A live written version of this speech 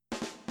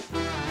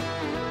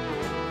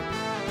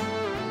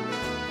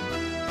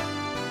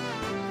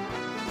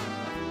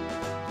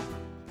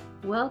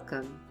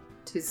Welcome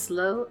to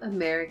Slow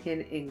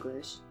American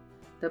English,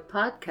 the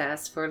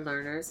podcast for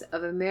learners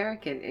of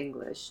American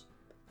English.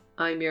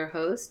 I'm your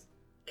host,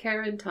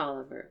 Karen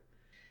Tolliver.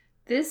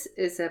 This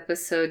is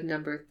episode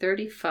number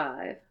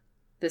 35,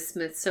 The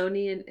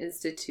Smithsonian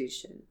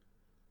Institution.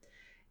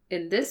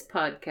 In this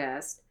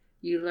podcast,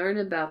 you learn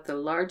about the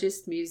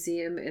largest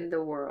museum in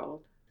the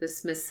world, the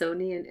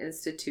Smithsonian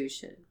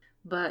Institution.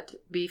 But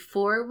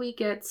before we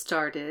get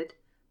started,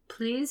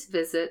 please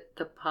visit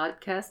the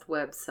podcast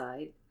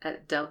website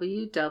at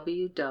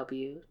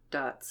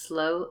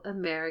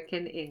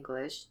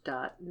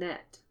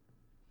www.slowamericanenglish.net.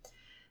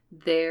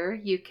 There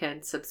you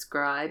can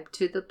subscribe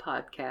to the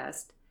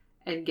podcast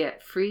and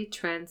get free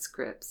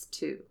transcripts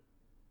too.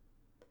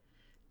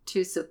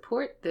 To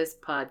support this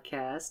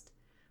podcast,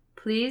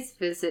 please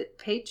visit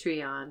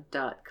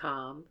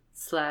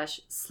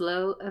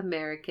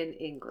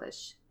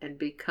patreon.com/slowamericanenglish and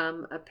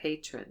become a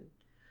patron.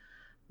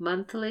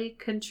 Monthly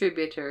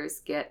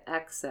contributors get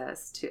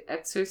access to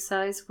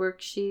exercise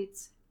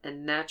worksheets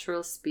and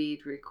natural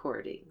speed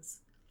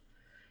recordings.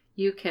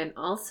 You can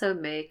also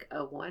make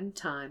a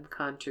one-time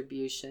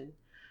contribution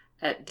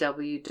at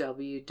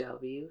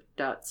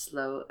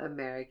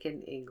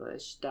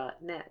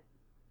www.slowamericanenglish.net.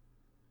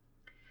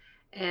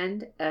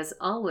 And as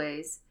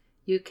always,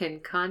 you can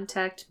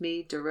contact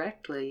me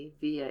directly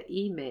via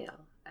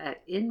email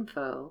at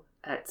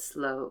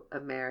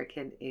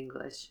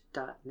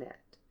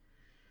info@slowamericanenglish.net.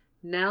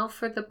 Now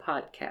for the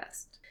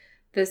podcast.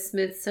 The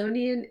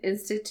Smithsonian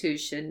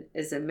Institution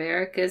is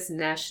America's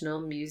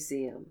national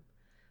museum,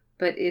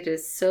 but it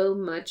is so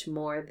much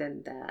more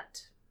than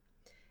that.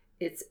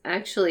 It's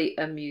actually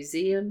a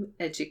museum,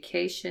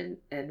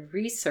 education, and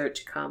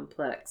research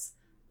complex,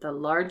 the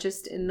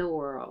largest in the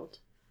world.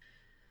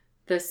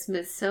 The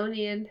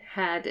Smithsonian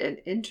had an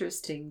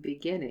interesting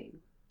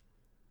beginning.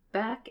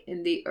 Back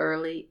in the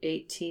early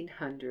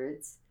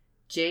 1800s,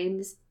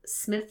 James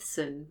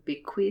Smithson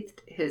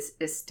bequeathed his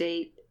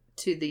estate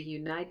to the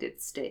United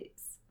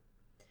States.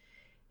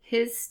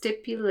 His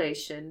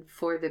stipulation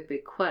for the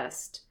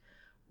bequest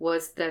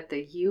was that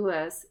the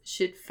U.S.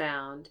 should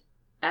found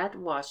at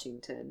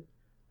Washington,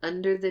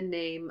 under the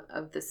name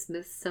of the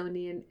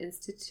Smithsonian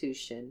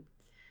Institution,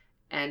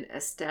 an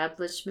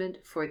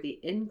establishment for the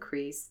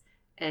increase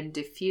and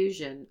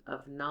diffusion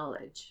of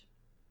knowledge.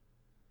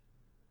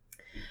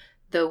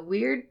 The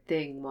weird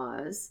thing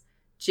was,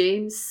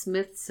 James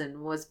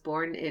Smithson was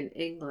born in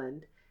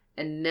England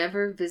and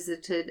never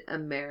visited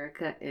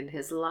America in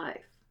his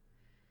life.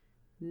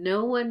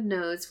 No one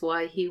knows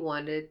why he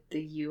wanted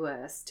the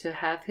U.S. to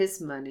have his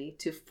money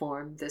to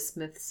form the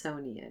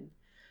Smithsonian,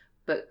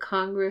 but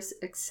Congress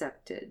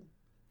accepted.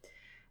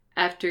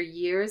 After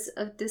years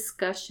of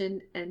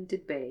discussion and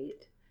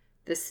debate,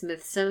 the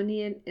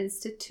Smithsonian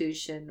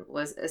Institution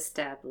was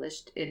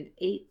established in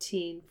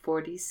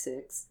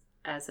 1846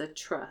 as a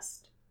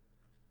trust.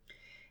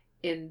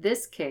 In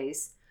this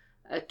case,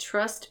 a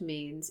trust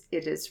means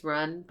it is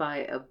run by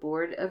a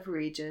board of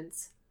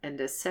regents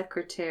and a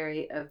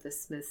secretary of the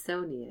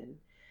Smithsonian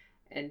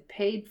and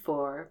paid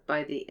for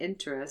by the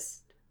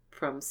interest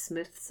from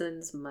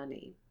Smithson's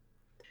money.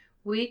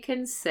 We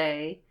can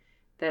say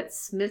that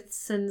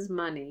Smithson's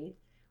money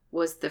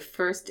was the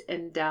first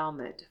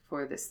endowment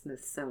for the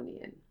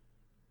Smithsonian.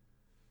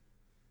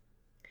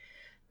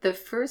 The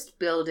first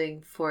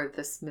building for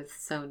the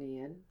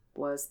Smithsonian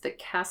was the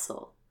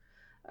Castle,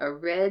 a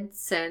red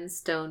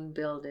sandstone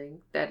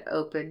building that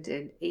opened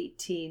in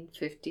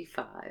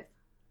 1855.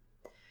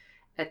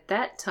 At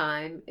that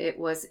time, it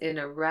was in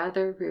a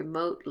rather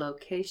remote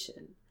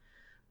location,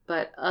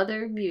 but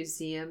other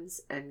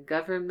museums and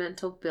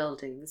governmental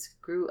buildings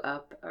grew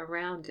up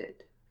around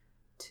it.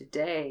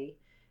 Today,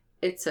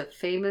 it's a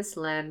famous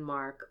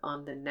landmark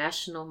on the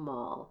National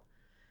Mall,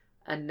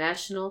 a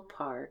national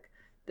park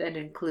that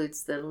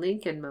includes the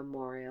Lincoln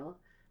Memorial,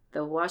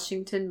 the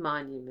Washington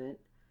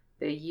Monument,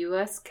 the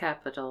U.S.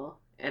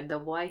 Capitol, and the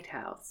White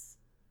House.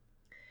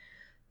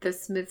 The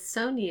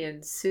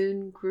Smithsonian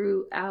soon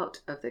grew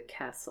out of the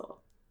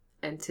castle,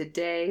 and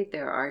today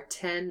there are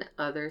 10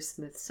 other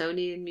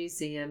Smithsonian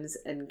museums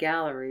and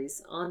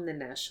galleries on the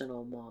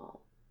National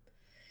Mall.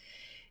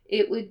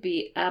 It would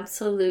be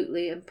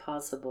absolutely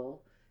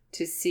impossible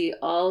to see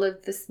all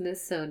of the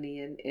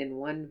Smithsonian in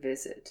one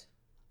visit.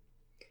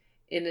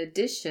 In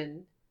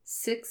addition,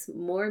 6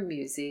 more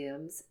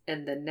museums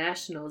and the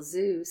National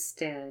Zoo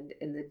stand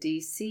in the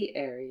D.C.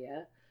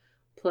 area,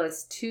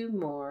 plus 2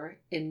 more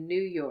in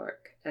New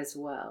York as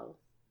well.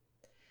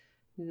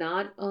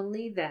 Not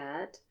only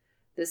that,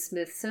 the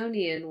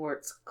Smithsonian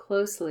works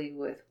closely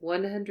with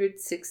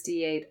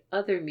 168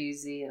 other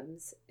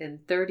museums in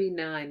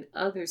 39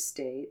 other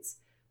states,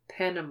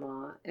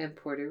 Panama, and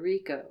Puerto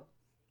Rico.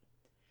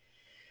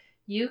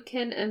 You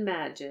can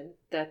imagine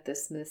that the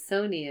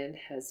Smithsonian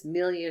has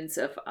millions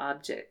of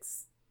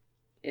objects.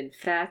 In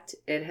fact,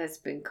 it has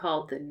been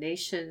called the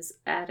nation's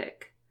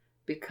attic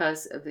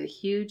because of the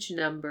huge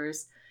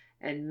numbers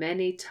and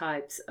many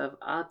types of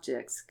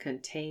objects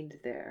contained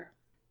there.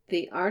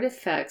 The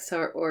artifacts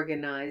are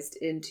organized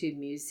into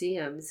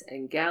museums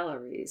and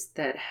galleries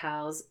that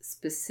house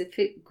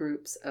specific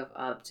groups of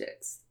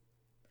objects.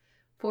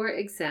 For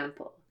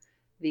example,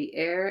 the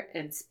Air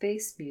and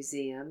Space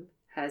Museum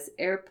has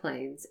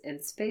airplanes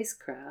and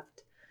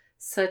spacecraft,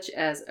 such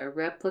as a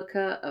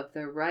replica of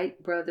the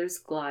Wright brothers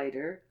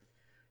glider,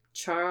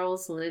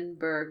 Charles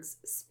Lindbergh's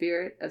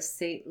Spirit of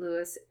St.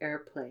 Louis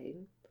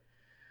airplane,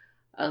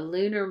 a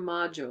lunar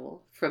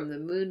module from the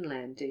moon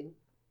landing,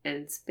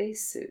 and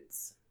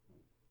spacesuits.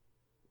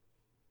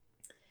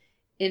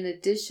 In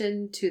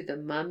addition to the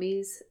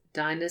mummies,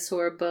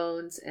 dinosaur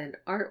bones, and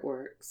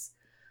artworks,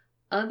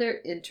 other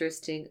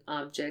interesting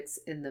objects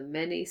in the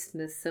many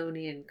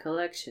Smithsonian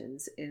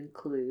collections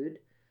include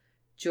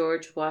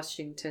George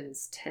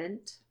Washington's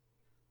tent,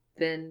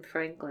 Ben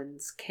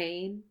Franklin's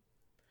cane,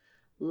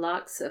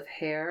 locks of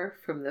hair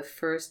from the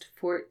first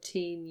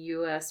 14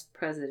 U.S.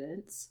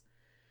 presidents,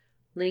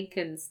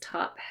 Lincoln's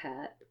top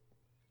hat,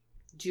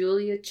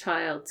 Julia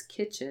Child's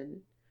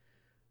kitchen,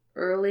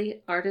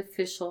 early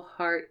artificial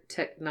heart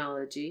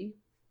technology,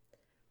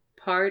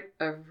 part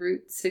of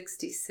Route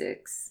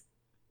 66,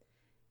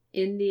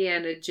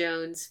 Indiana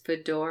Jones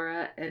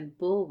fedora and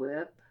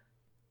bullwhip,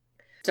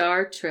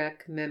 Star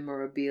Trek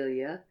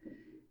memorabilia,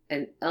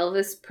 an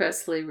Elvis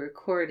Presley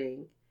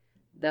recording,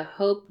 the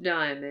Hope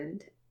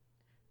Diamond,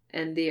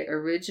 and the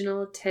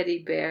original teddy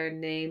bear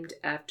named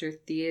after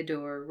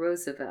Theodore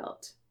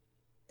Roosevelt.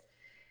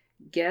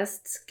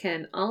 Guests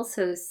can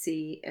also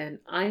see an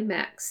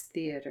IMAX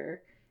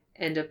theater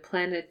and a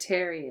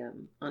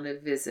planetarium on a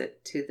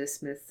visit to the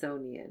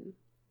Smithsonian.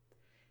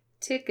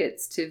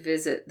 Tickets to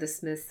visit the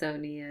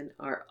Smithsonian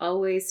are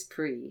always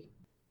free.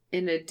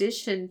 In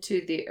addition to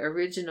the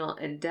original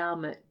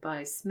endowment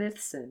by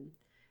Smithson,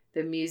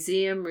 the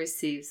museum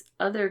receives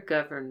other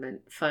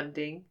government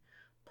funding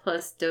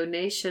plus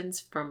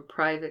donations from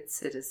private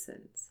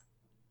citizens.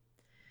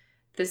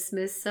 The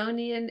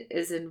Smithsonian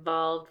is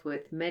involved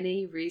with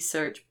many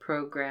research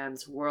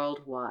programs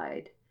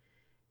worldwide.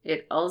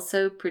 It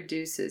also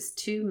produces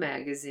 2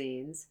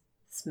 magazines,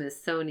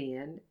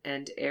 Smithsonian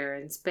and Air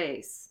and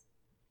Space.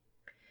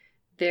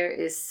 There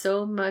is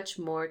so much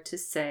more to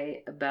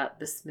say about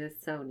the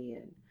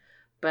Smithsonian,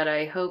 but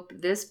I hope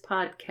this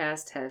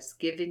podcast has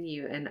given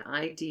you an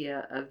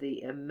idea of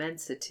the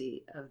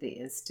immensity of the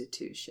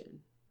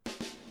institution.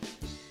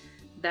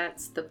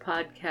 That's the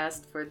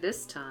podcast for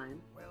this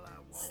time.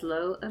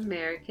 Slow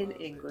American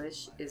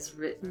English is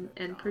written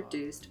and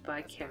produced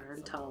by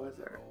Karen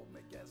Tolliver.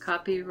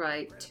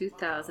 Copyright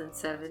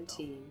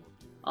 2017,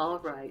 all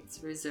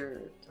rights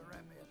reserved.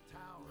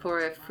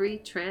 For a free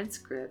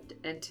transcript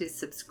and to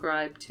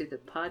subscribe to the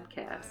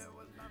podcast,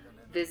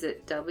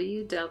 visit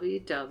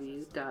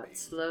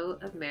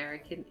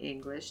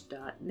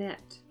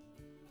www.slowamericanenglish.net.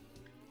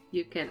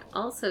 You can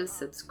also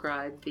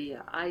subscribe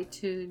via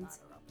iTunes,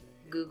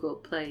 Google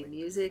Play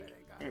Music,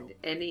 and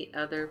any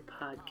other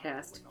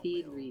podcast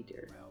feed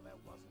reader.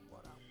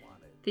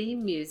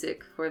 Theme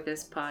music for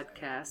this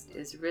podcast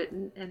is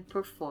written and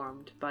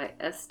performed by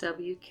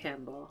S.W.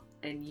 Campbell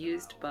and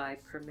used by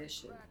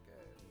permission.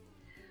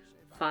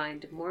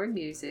 Find more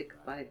music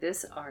by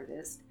this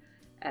artist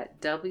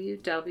at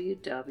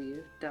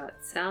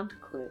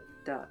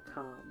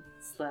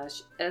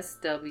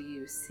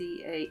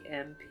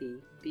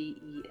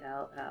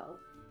www.soundclick.com/SWCAMPBELL.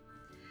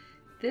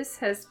 This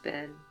has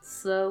been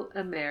Slow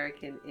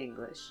American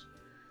English.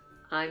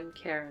 I'm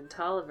Karen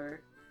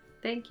Tolliver.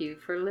 Thank you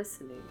for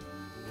listening.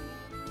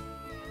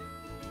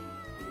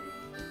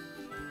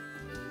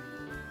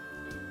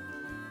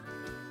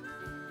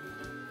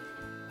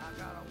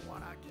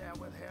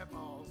 With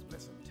hairballs,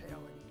 missing tail,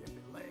 and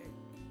gimpy leg.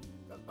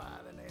 Goes by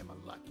the name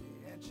of Lucky,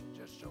 and she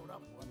just showed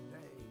up one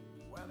day.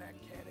 Well, that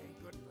cat